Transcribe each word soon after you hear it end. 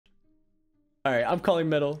All right, I'm calling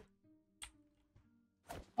middle.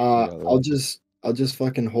 I'll just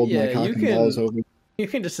fucking hold my Yeah, cock you and balls can. over. You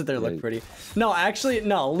can just sit there and look Yeah. pretty. No, actually,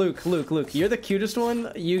 no, Luke, you're the cutest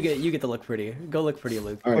one. You get to look pretty. Go look pretty,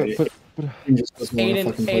 Luke. All right. But He just doesn't want to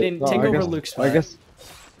fucking play. Aiden, take I over guess, Luke's spot. I guess.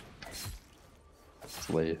 It's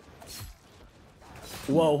late.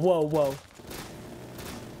 Whoa, whoa, whoa.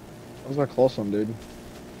 That was a close one, dude.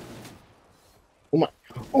 Oh my.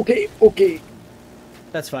 Okay.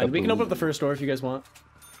 That's fine. We can open up the first door if you guys want.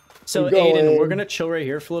 So I'm going. Aiden, we're gonna chill right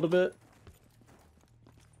here for a little bit.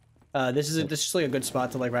 This is just like a good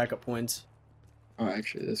spot to like rack up points. Oh,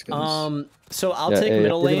 actually, this goes. So I'll Yeah, take hey,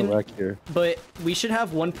 middle we're gonna lane, wreck here. but we should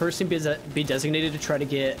have one person be designated to try to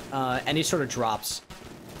get any sort of drops.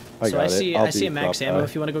 So I see a max ammo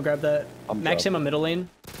if you want to go grab that. Max ammo middle lane.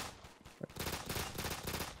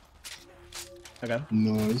 Okay.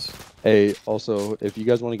 Noise. Hey, also, if you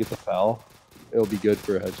guys want to get the foul, it'll be good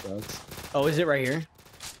for headshots. Oh, is it right here?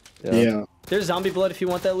 Yeah. There's zombie blood if you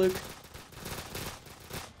want that, Luke.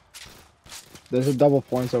 There's a double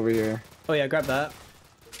points over here. Oh yeah, grab that.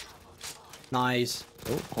 Nice.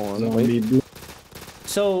 Oh, hold on. Wait. Zombie.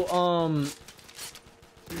 So,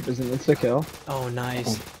 There's an insta kill. oh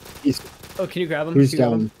nice. He's, Oh, can you grab him? who's Can you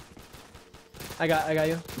grab down? him? I got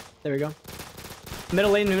you. There we go.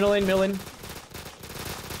 Middle lane, middle lane, middle lane.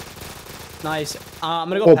 Nice. I'm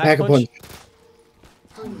gonna go pack punch.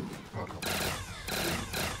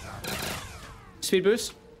 Speed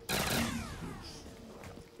boost.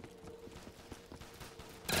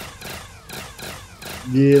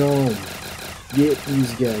 Get on. Get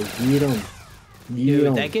these guys. Get them.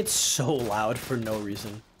 Dude, that gets so loud for no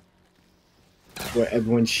reason. Where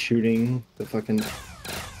everyone's shooting the fucking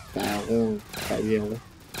fat yellow.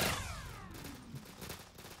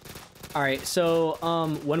 Alright, so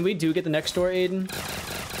when we do get the next door, Aiden,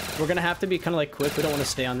 we're gonna have to be kinda like quick. We don't wanna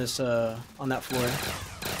stay on this on that floor.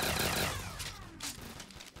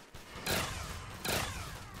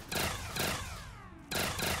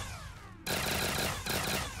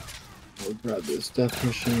 We'll grab this death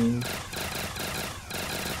machine.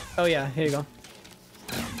 Oh yeah, here you go.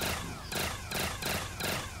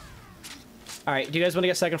 Alright, do you guys want to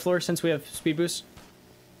get second floor since we have speed boost?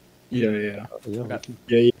 Yeah. Yeah,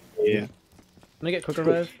 Okay. Yeah. I'm gonna get quick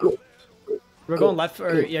revive. Go. We're going left,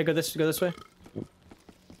 or yeah, go this way.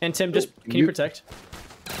 And Tim, just can you protect?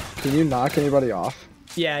 Can you knock anybody off?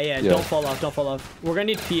 Yeah. Don't fall off. We're gonna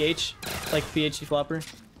need PH, like PH flopper.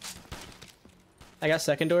 I got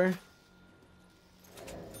second door.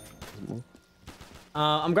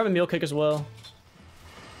 I'm grabbing meal kick as well.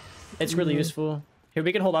 It's really useful. Here,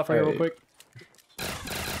 we can hold off right here real quick.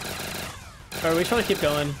 Alright, we just want to keep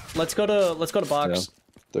going. Let's go to box. Yeah.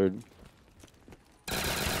 Third.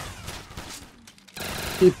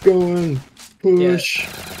 Keep going. Push.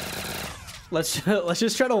 Let's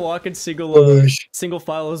just try to walk in single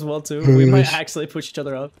file as well too. We might actually push each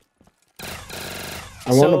other up.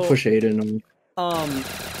 I want to push Aiden.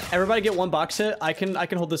 Everybody get one box hit. I can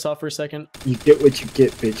hold this off for a second. You get what you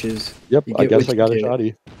get, bitches. Yep, I guess I got a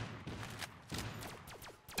shoddy.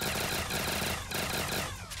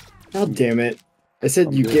 God damn it. I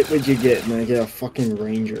said you get what you get, and I get a fucking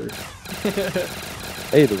ranger.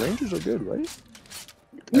 Hey, the rangers are good, right?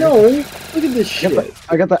 No, look at this shit.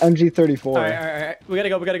 I got the MG34. Alright. We gotta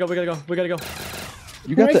go. You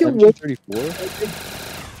got the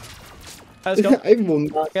MG34? Let's go. I will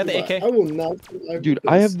not. Got the AK. I will not. Dude,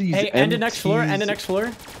 I have these. Hey, end the next floor.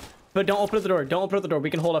 But don't open up the door. Don't open up the door. We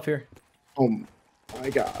can hold up here. Oh my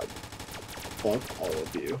god. Fuck all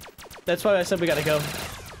of you. That's why I said we gotta go.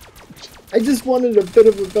 I just wanted a bit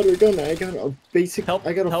of a better gun. I got a basic.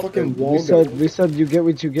 I got a fucking wall gun. We said you get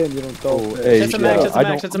what you get. You don't go. Oh, hey, That's a max.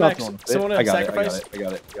 That's a max. Someone I got sacrifice. I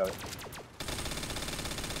got it.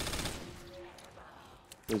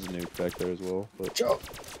 There's a nuke back there as well. But...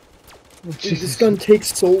 Dude, this gun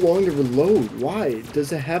takes so long to reload. Why?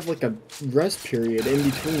 Does it have like a rest period in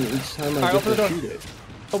between each time I get to shoot it?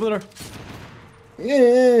 Open the door.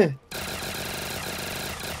 Yeah.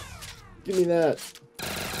 Give me that.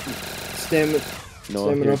 Stamina. No,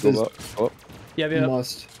 Stamina up is up. Yeah.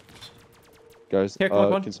 must. Guys, Here,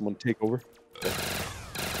 come on. can someone take over?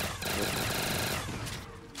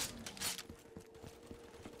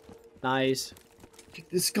 Nice. Dude,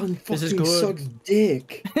 this gun fucking sucks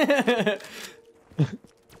dick. Why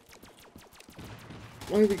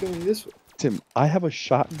are we going this way? Tim, I have a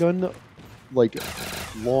shotgun, like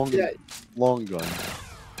long gun.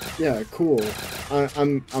 Yeah, cool.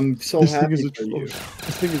 I'm so This happy thing is for you.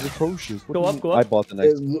 This thing is atrocious. Go up. I bought the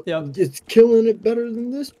next. It's killing it better than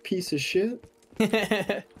this piece of shit.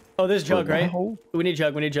 Oh, there's jug, right? We need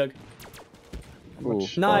jug.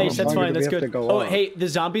 Nice, that's fine. That's good. Oh, hey, the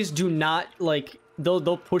zombies do not like.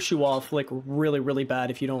 They'll push you off like really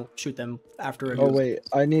bad if you don't shoot them after it. Oh wait,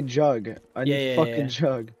 I need jug. I need fucking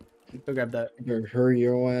jug. Go grab that. You better hurry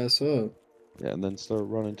your ass up. Yeah, and then start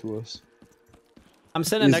running to us. I'm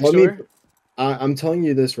sending next door. I'm telling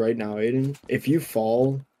you this right now, Aiden. If you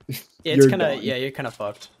fall, it's kind of you're kind of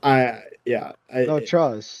fucked. No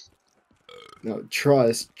trust. No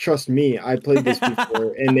trust me. I played this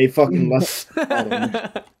before, and they fucking left.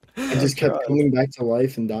 I just kept coming back to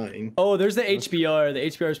life and dying. Oh, there's the HBR. The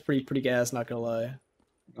HBR is pretty gas. Not gonna lie.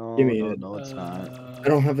 Give me it. No, it's not. I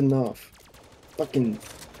don't have enough. Fucking.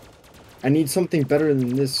 I need something better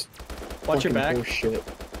than this. Watch your back. Bullshit.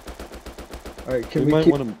 All right, we might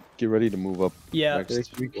want to get ready to move up. Yeah.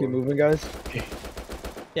 We keep moving, guys. Okay.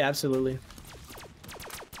 Yeah, absolutely.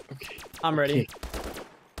 Okay. I'm ready.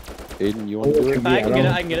 Okay. Aiden, you want to do it? I can get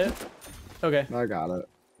it. I can get it. Okay. I got it.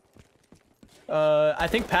 I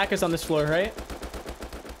think Pack is on this floor, right?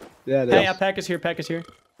 Yeah, it is. Hey, yeah, Pack is here. Pack is here.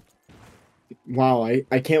 Wow, I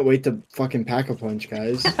can't wait to fucking pack a punch,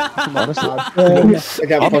 guys. Honestly, I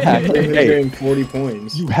got fucking 340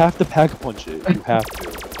 points. You have to pack a punch it. You have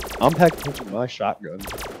to. I'm pack punching my shotgun.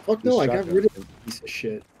 Fuck no, I got rid of this piece of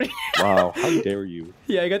shit. Wow, how dare you?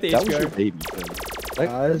 Yeah, I got the HBR. HBR. That was your baby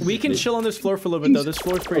thing. We can chill on this floor for a little bit though. This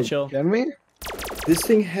floor is pretty chill. Can we? This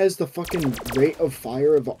thing has the fucking rate of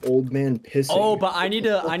fire of an old man pissing. Oh, but I need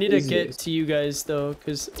to get to you guys though,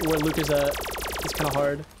 because where Luke is at, it's kind of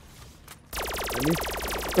hard. I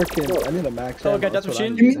need a max. Oh, got that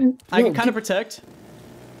machine. I can kind of protect.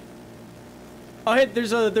 Oh, hey,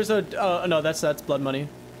 there's a. No, that's blood money.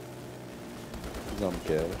 Zombie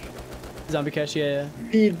cash. Zombie cash, yeah.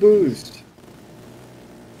 Speed boost.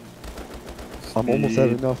 I'm almost at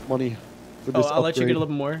enough money for this I'll let you get a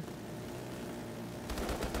little more.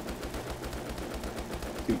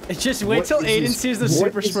 It's just wait till Aiden sees the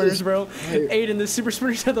super sprinters, bro. Aiden, the super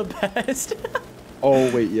sprinters are the best.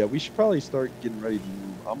 Oh wait, yeah, we should probably start getting ready to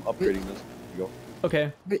move. I'm upgrading this. Go.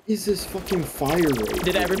 Okay. What is this fucking fire rate?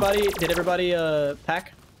 Did everybody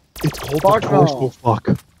pack? It's called the torso fuck.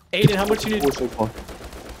 Aiden, how much you need? Torso fuck.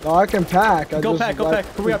 No, I can pack. Go pack.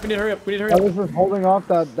 Hurry up, we need to hurry up. I was just holding off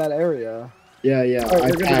that area. Yeah. Right,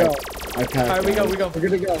 I packed. Alright, we go. We're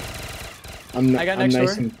gonna go. I got next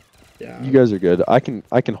door. Yeah. You guys are good. I can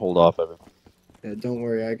hold off everything. Yeah, don't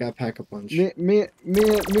worry. I got pack a punch. Me and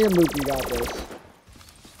Luke got this.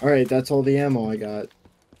 All right, that's all the ammo I got.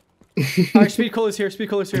 All right, speed cooler's here. Yep,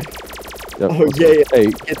 Oh yeah.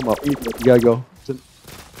 Hey, come up. You gotta go.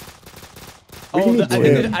 Oh,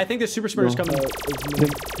 I think the super sprinter's coming.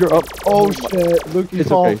 You're up. Oh shit, Luke, it's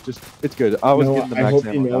okay. It's good. I was getting the max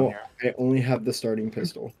ammo down here. I only have the starting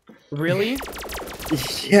pistol. Really?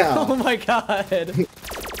 Yeah. Oh my god.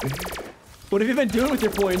 What have you been doing with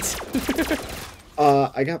your points?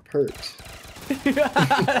 I got perks.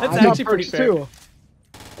 That's actually pretty fair. Too.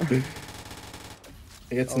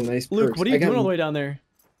 I got some nice perks. Luke, what are you doing all the way down there?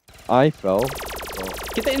 I fell.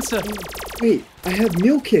 Get the insta. Wait, I have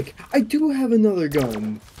meal kick. I do have another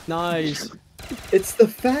gun. Nice. It's the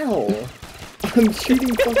foul. I'm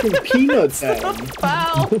shooting fucking peanuts at him.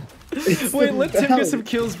 Foul. Wait, let Tim get some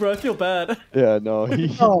kills, bro. I feel bad. Yeah, no, he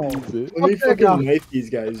needs it. Let me fucking knife these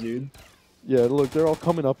guys, dude. Yeah, look, they're all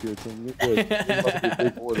coming up here, Tim. You're good.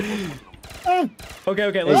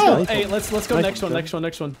 Okay, let's go. Hey, let's go next one.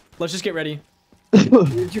 Let's just get ready.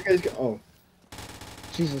 Where'd you guys go? Oh.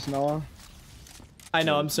 Jesus, Noah. I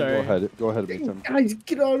know, I'm sorry. Go ahead, big Tim. Guys,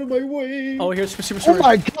 get out of my way. Oh, here's super. Oh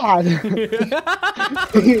my god. Guys.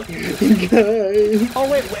 Oh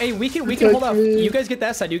wait, hey, we can hold off. You guys get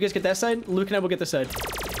that side. Luke and I will get this side.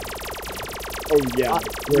 Oh yeah,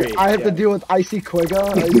 great. I have to deal with Icy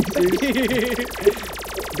Quigga.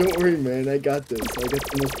 Don't worry, man. I got this. I got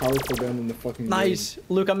the most powerful gun in the fucking game. Nice.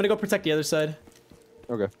 Luke, I'm gonna go protect the other side.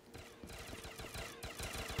 Okay.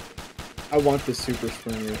 I want the super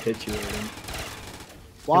sprinter to hit you, Aiden.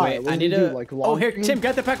 Why? Wait, I need to. Like, oh, here, Tim,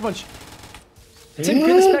 grab the pack punch. Tim,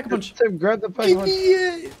 grab this pack punch. Tim, grab the pack punch.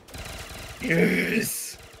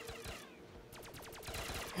 Yes.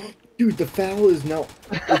 Dude, the foul is now.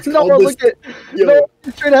 No, look at. No,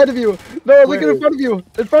 straight ahead of you. No, look at in front of you.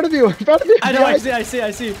 In front of you. I know. I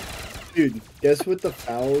see. Dude, guess what the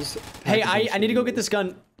fouls? Hey, I need to go get this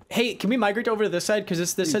gun. Hey, can we migrate over to this side?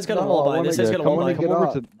 Because this side's got a wall by. This side's got a wall by. Come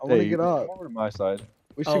over to my side.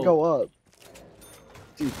 We should go up.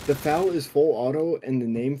 Dude, the foul is full auto, and the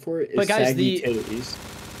name for it is Saggy Titties.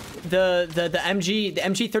 The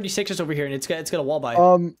MG36 is over here, and it's got a wall by.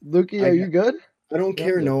 Lukey, are you good? I don't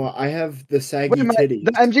care, Noah. I have the Saggy Titties.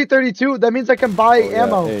 The MG32. That means I can buy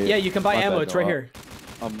ammo. Hey, yeah, you can buy ammo. It's right here.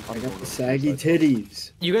 I got the Saggy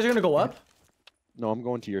Titties. You guys are gonna go up? No, I'm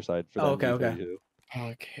going to your side for that. Okay, okay.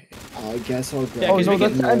 Okay. I guess I'll grab. Yeah, Oh no,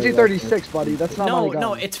 that's MG36, buddy. That's not my gun.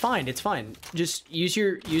 No, it's fine. It's fine. Just use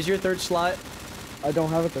your third slot. I don't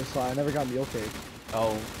have a third slot. I never got meal cake.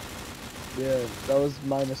 Oh. Yeah, that was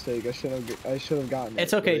my mistake. I should have gotten it.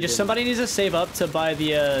 It's okay. Just somebody needs to save up to buy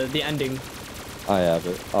the ending. I have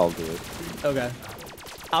it. I'll do it. Okay.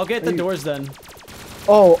 I'll get the doors then.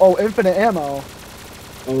 Oh, infinite ammo.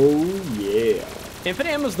 Oh yeah.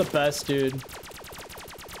 Infinite ammo's the best, dude.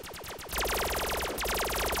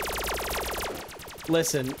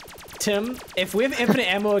 Listen, Tim, if we have infinite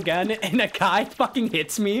ammo again and a guy fucking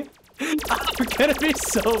hits me, I'm gonna be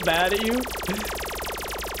so mad at you. You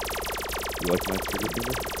like my trigger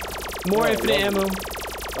finger? More infinite ammo.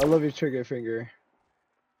 I love your trigger finger.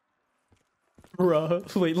 Bro,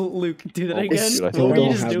 wait, Luke, do that again. Dude, I what were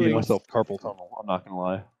you just doing? myself carpal tunnel. I'm not gonna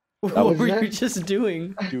lie. What were you just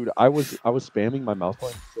doing? Dude, I was spamming my mouse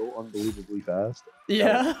button so unbelievably fast.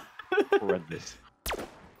 Yeah. Horrendous.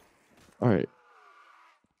 All right.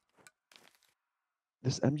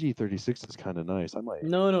 This MG36 is kind of nice. I might.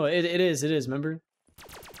 No, it is. Remember?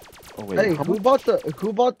 Oh wait. Hey, who bought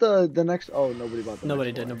the next? Oh, nobody bought the.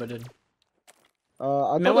 Nobody next did. one. Nobody did. I might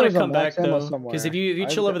thought want there to was come a back max ammo though, somewhere. because if you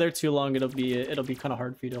chill over there too long, it'll be kind of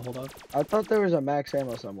hard for you to hold up. I thought there was a max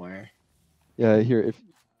ammo somewhere. Yeah, here. If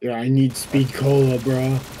Yeah, I need speed cola,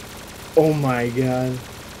 bro. Oh my god.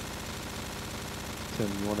 Tim,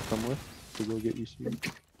 you want to come with to go get you speed?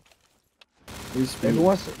 Who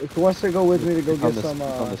wants to go with me to go get some?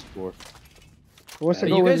 On this floor. Who wants to Are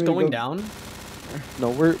go you with guys me to going go... down? No,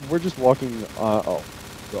 we're just walking.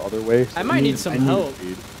 The other way. So I might need some help.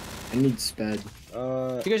 I need sped.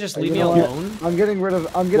 You guys just leave you me know what? alone. I'm getting rid of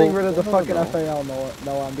the fucking FAL.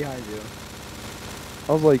 No, I'm behind you.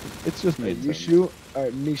 I was like, it's just made You sense. shoot.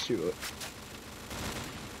 Alright, me shoot.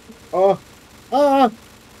 Oh.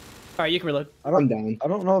 Alright, you can reload. I'm down. I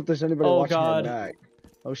don't know if there's anybody Oh, watching God. our back.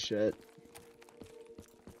 Oh shit.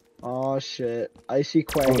 Oh shit. Icy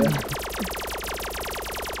Quagga.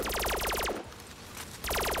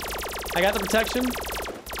 I got the protection.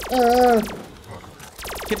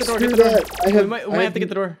 Get the door. Screw Get the door. that. We might have to get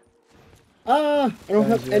the door. I don't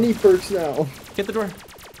have any perks now. Get the door.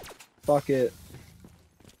 Fuck it.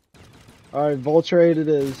 Alright, Vulture 8 it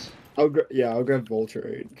is. I'll grab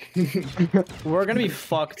Vulture 8. We're gonna be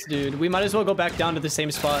fucked, dude. We might as well go back down to the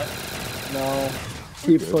same spot. No.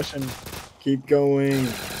 Keep pushing. Keep going.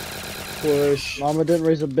 Push. Mama didn't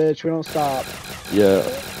raise a bitch. We don't stop. Yeah.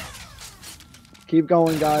 Keep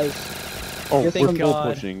going, guys. Oh, Get we're some- still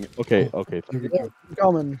God. pushing. Okay. Keep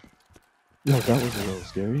coming. No, that was a little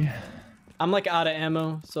scary. I'm like out of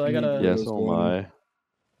ammo, so I gotta. Yeah, so am I.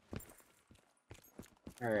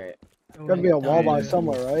 Alright. Gotta be a wall by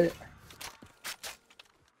somewhere, right?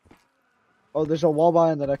 Oh, there's a wall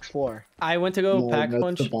by on the next floor. I went to go pack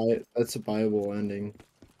punch. That's a viable ending.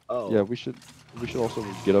 Oh. Yeah, we should also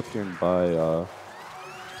get up here and buy. I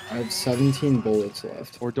have 17 bullets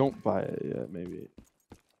left. Or don't buy it yet. Maybe.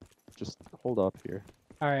 Just hold up here.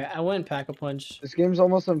 Alright, I went pack a punch. This game's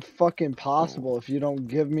almost fucking impossible if you don't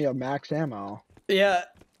give me a max ammo. Yeah.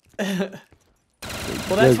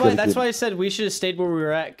 Well, that's why I said we should have stayed where we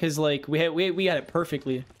were at, cause like we had it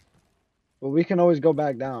perfectly. Well, we can always go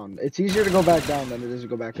back down. It's easier to go back down than it is to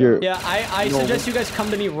go back Here. up. Yeah, I suggest you guys come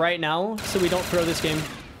to me right now, so we don't throw this game.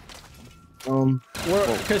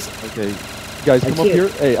 Cause Okay, guys, come up here.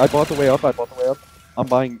 Hey, I bought the way up. I'm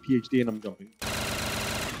buying PhD and I'm jumping. I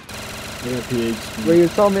got PhD. Wait, you're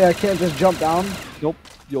telling me I can't just jump down? Nope,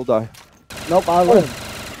 you'll die. Nope, I live.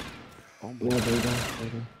 Oh All the way down.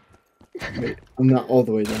 Wait, I'm not all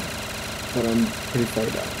the way down, but I'm pretty far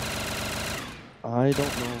down. I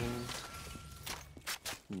don't know.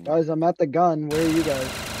 Guys, I'm at the gun. Where are you guys?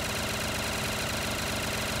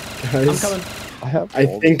 Guys, I'm coming. I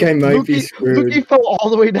think I might be screwed. Lukey fell all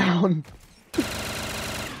the way down.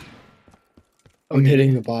 I'm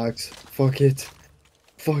hitting the box. Fuck it.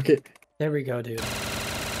 There we go, dude.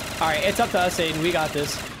 Alright, it's up to us, Aiden. We got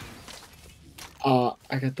this. I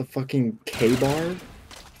got the fucking K-bar.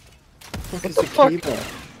 What the fuck? K-bar?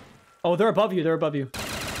 Oh, they're above you.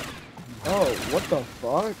 Oh, what the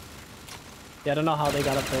fuck? Yeah, I don't know how they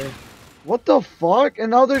got up there. What the fuck?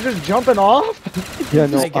 And now they're just jumping off? Yeah,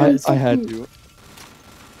 no, I guess. I had to.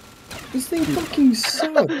 This thing fucking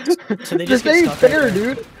sucks. So they This just get ain't stuck right fair,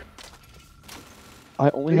 there. dude. I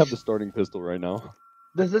only have the starting pistol right now.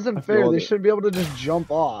 This isn't I fair. feel They it. should be able to just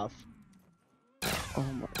jump off. Oh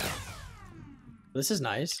my. This is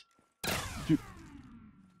nice. Dude.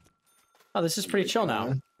 Oh, this is pretty chill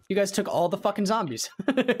now. You guys took all the fucking zombies.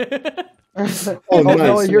 Oh, no,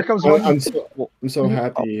 nice. here comes one. I'm so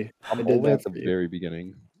happy. I'm I did only that at the for you. very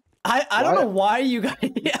beginning. I don't know why you guys. I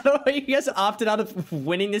don't know why you guys opted out of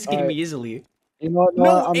winning this game easily. You know what?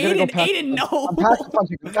 No, I'm Aiden, gonna go Aiden, no. I'm passive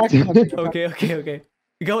punching. Okay.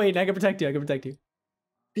 Go, Aiden. I can protect you.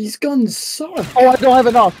 These guns suck. Oh, I don't have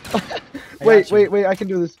enough. wait. I can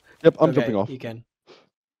do this. Yep, I'm jumping off. You can.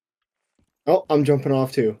 Oh, I'm jumping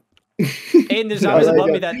off too. Aiden, there's zombies above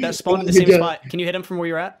me that spawned in the same spot. Can you hit him from where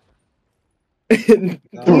you're at? There's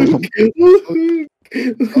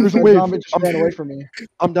a wave. Zombie just ran away from me.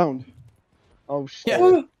 I'm down. Oh shit. Yeah.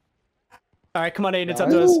 All right, come on, Aiden. It's up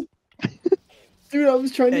to us. Dude, I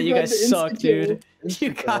was trying to. You guys suck, dude. You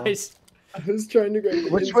guys. I was trying to grab.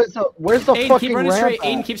 Where's the Aiden, fucking keep running ramp? straight.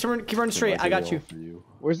 Aiden, keep running straight. I got you.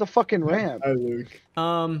 Where's the fucking ramp? Hi, Luke.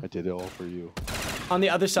 I did it all for you. On the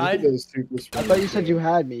other side. I thought you said you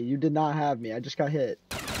had me. You did not have me. I just got hit.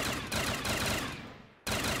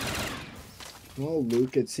 Well,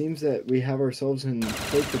 Luke, it seems that we have ourselves in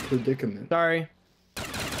quite the predicament. Sorry.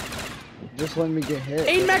 Just let me get hit.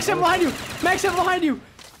 Aiden, Max, I'm behind you. Max, I'm behind you.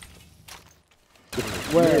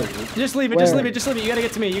 Where? Just leave it. Just leave it. You gotta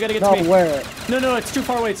get to me. No, where? No, it's too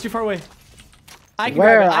far away. I can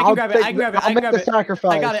Where? grab it. I can grab it. I'll make the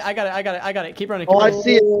sacrifice. I got it. Keep running. Oh, I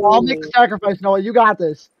see it. I'll make the sacrifice, Noah. You got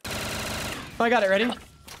this. I got it. Ready?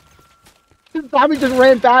 Tommy just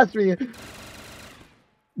ran past me.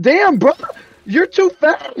 Damn, bro. You're too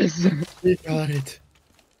fast. He got it.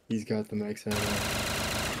 He's got the max ammo.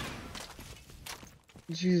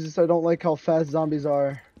 Jesus, I don't like how fast zombies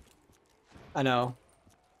are. I know.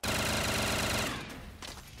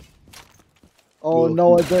 Oh,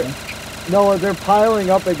 Noah, they're piling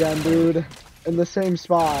up again, dude. In the same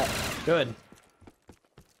spot. Good.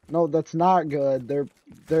 No, that's not good. They're...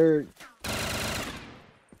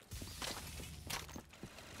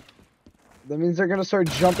 That means they're gonna start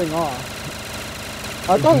jumping off.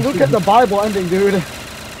 I thought Luke had the Bible ending, dude.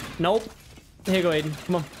 Nope. Here you go, Aiden.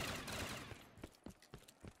 Come on.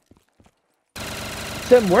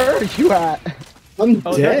 Tim, where are you at? I'm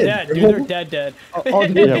dead. They're dead, dude. They're dead.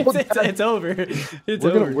 It's over.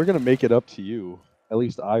 We're gonna make it up to you. At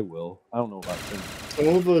least I will. I don't know about Tim. Some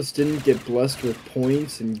of us didn't get blessed with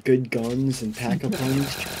points and good guns and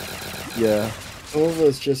pack-a-punch. Yeah. Some of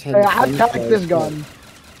us just had. Hey, I packed this gun.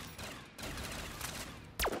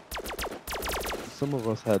 Some of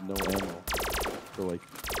us had no ammo for like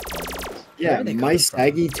 9 months. Yeah, my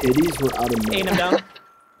saggy titties were out of Aiden, I'm down.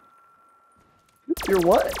 Your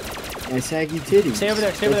what? My saggy titties. Stay over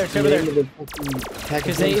there. Because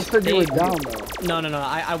they said you were down though. No.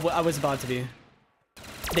 I was about to be.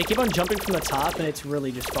 They keep on jumping from the top, and it's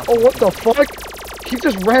really just fucking. Oh, what the fuck? He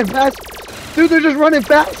just ran past. Dude, they're just running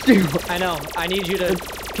past you. I know. I need you to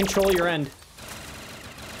control your end.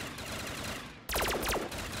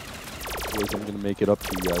 Boys, I'm gonna make it up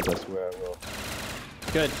to you guys. I swear I will.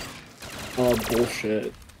 Good. Oh,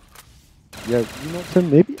 bullshit. Yeah, you know, Tim,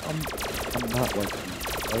 maybe I'm not like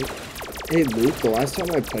you, right? Hey, Luke, the last time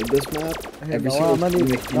I played this map, Hey, every no, single I'm gonna time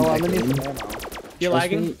need, I no, I'm came gonna need back some in, ammo. You're trust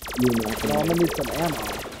lagging? me, you're not No, gonna I'm gonna make need it. some ammo.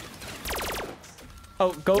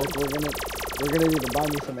 Oh, go. Like, we're gonna need to buy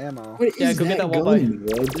me some ammo. What Yeah, is go get that wall gun, button.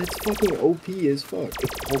 bro? That's fucking OP as fuck.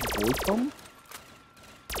 It's called Boycom?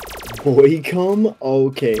 Boy cum?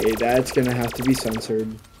 Okay, that's gonna have to be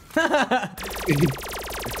censored. God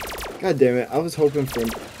damn it, I was hoping for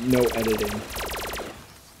no editing.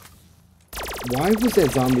 Why was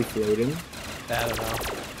that zombie floating? I don't know.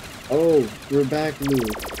 Oh, we're back,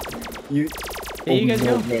 Luke. You guys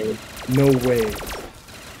no go. way. No way.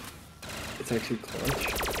 It's actually clutch.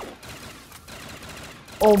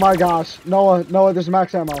 Oh my gosh. Noah, there's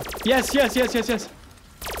max ammo. Yes.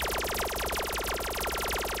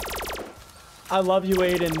 I love you,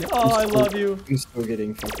 Aiden. Oh, I love you. I'm still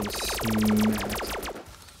getting fucking smacked.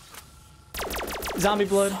 Zombie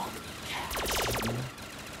blood.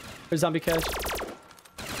 Or zombie cash.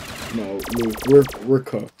 No, Luke, we're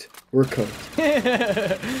cooked. We're cooked. You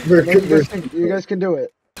guys can do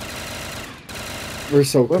it. We're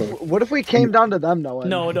so cooked. What if we came down to them, Noah?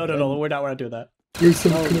 No. We're not doing that. We're so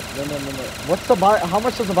No. cooked. What's the buy? How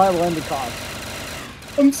much does the Bible ending cost?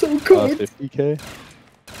 I'm so cooked. 50k?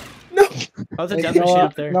 No. Oh, there's a death machine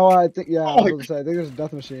up there. No, I think I Oh, was gonna say, I think there's a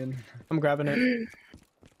death machine. I'm grabbing it.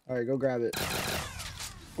 All right, go grab it.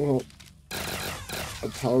 Well,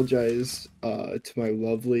 apologize to my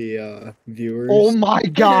lovely viewers. Oh my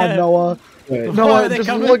God, Noah! But Noah, they just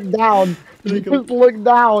coming? look down. Just look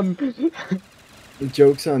down. the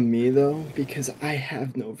joke's on me though, because I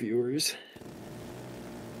have no viewers.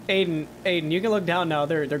 Aiden, you can look down now.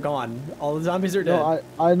 They're gone. All the zombies are dead. No,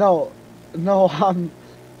 I know. No,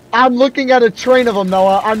 I'm looking at a train of them,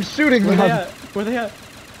 Noah. I'm shooting Where them. they at? Where they at?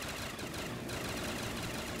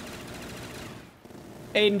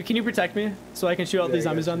 Aiden, can you protect me so I can shoot all these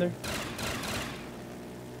zombies on there?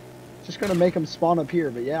 Just gonna make them spawn up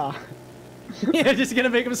here, but yeah. Yeah, just gonna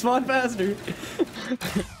make them spawn faster.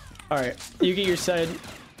 Alright, you get your side.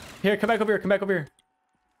 Here, come back over here, come back over here.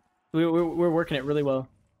 We're working it really well.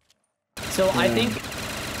 So yeah.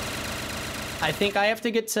 I think I have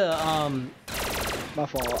to get to My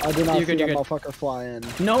fault. I did not see that motherfucker fly in.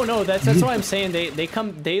 No, that's why I'm saying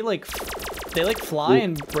they like fly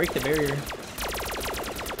and break the barrier.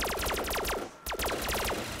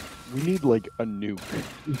 We need like a nuke.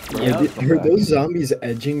 Yep. Are those zombies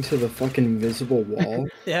edging to the fucking invisible wall?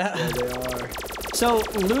 Yeah. Yeah, they are. So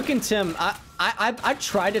Luke and Tim, I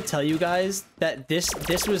tried to tell you guys that this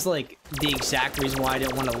was like the exact reason why I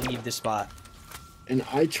didn't want to leave this spot. And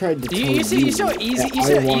I tried to tell you. You see how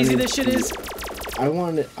easy this shit is? I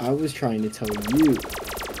was trying to tell you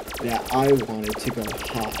that I wanted to go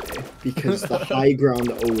high because the high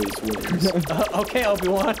ground always wins. Okay,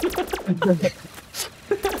 Obi-Wan.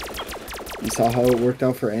 You saw how it worked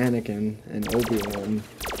out for Anakin and Obi-Wan.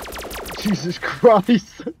 Jesus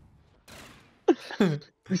Christ. One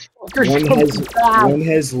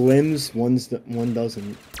has limbs, one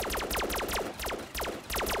doesn't.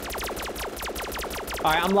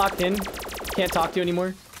 Alright, I'm locked in. Can't talk to you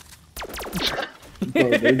anymore. Bro,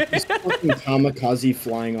 they're just fucking kamikaze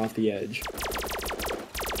flying off the edge.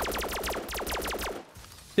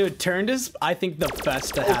 Dude, turned is, I think, the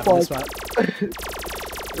best to have in this spot.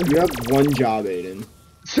 You have one job, Aiden.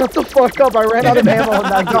 Shut the fuck up, I ran out of ammo on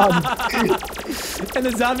that gun. And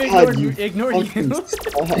the zombie ignored you.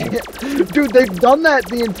 Dude, they've done that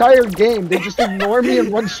the entire game. They just ignore me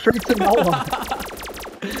and run straight to Noah.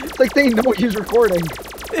 It's like they know he's recording.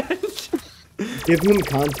 Give him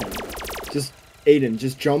content. Just, Aiden,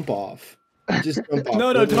 just jump off. Just jump off.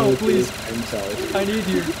 No, don't, please. I need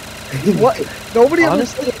you. What? Nobody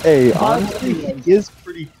honestly, honestly, he is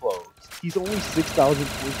pretty close. He's only 6,000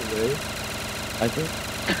 points away, I think.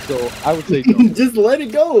 So I would say no. Just let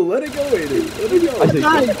it go. Let it go, Aiden. Let it go. I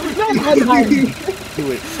say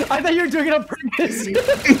do it. I thought you were doing it on purpose.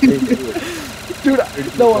 Dude,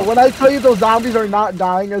 no, when I tell you those zombies are not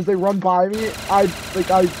dying as they run by me, I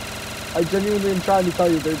genuinely am trying to tell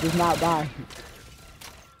you they're just not dying.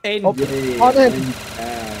 Aiden, on him.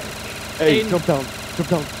 Hey, jump down.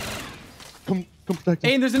 Come protect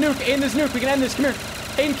him. Aiden, there's a nuke. We can end this. Come here.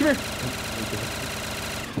 Aiden, come here.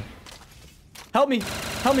 Help me.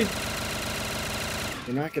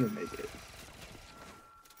 You're not gonna make it.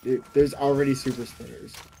 Dude, there's already super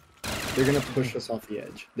spinners. They're gonna push us off the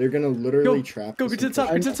edge. They're gonna literally trap us. Go to the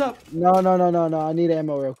top. Get to the top. No. I need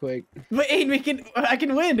ammo real quick. But Aiden, I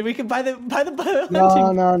can win. We can buy the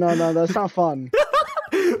No. That's not fun.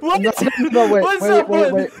 What? No,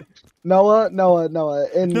 wait. Noah.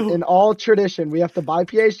 In all tradition, we have to buy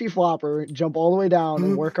PhD flopper, jump all the way down,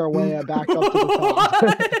 and work our way back up to the top.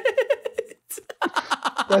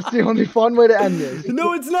 That's the only fun way to end this.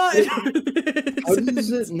 No, it's not. How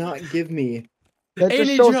does it not give me? That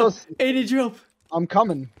just shows us. 80 drop. I'm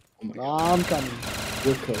coming. I'm coming.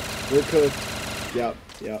 We're cooked. Yep.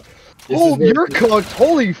 Oh, you're cooked.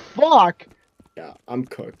 Holy fuck. Yeah, I'm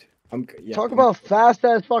cooked. Talk about fast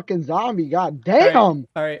ass fucking zombie. God damn.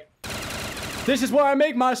 All right. This is where I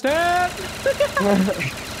make my stand.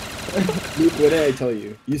 Luke, what did I tell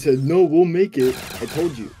you? You said no, we'll make it. I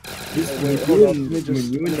told you. When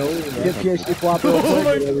you and Noah get PhD flopper.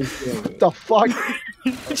 What the fuck?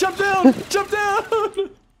 Jump down!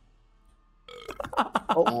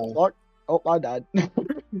 Oh fuck! Oh, I died.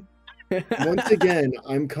 Once again,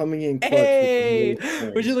 I'm coming in clutch. Hey,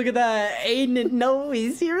 would you look at that? Aiden and Noah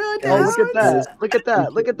 0 down. Oh, look at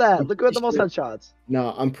that! Look at the most headshots.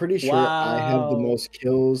 No, I'm pretty sure I have the most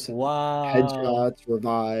kills. Wow. Headshots,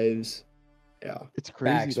 revives. Yeah. It's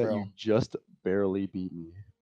crazy that you just barely beat me.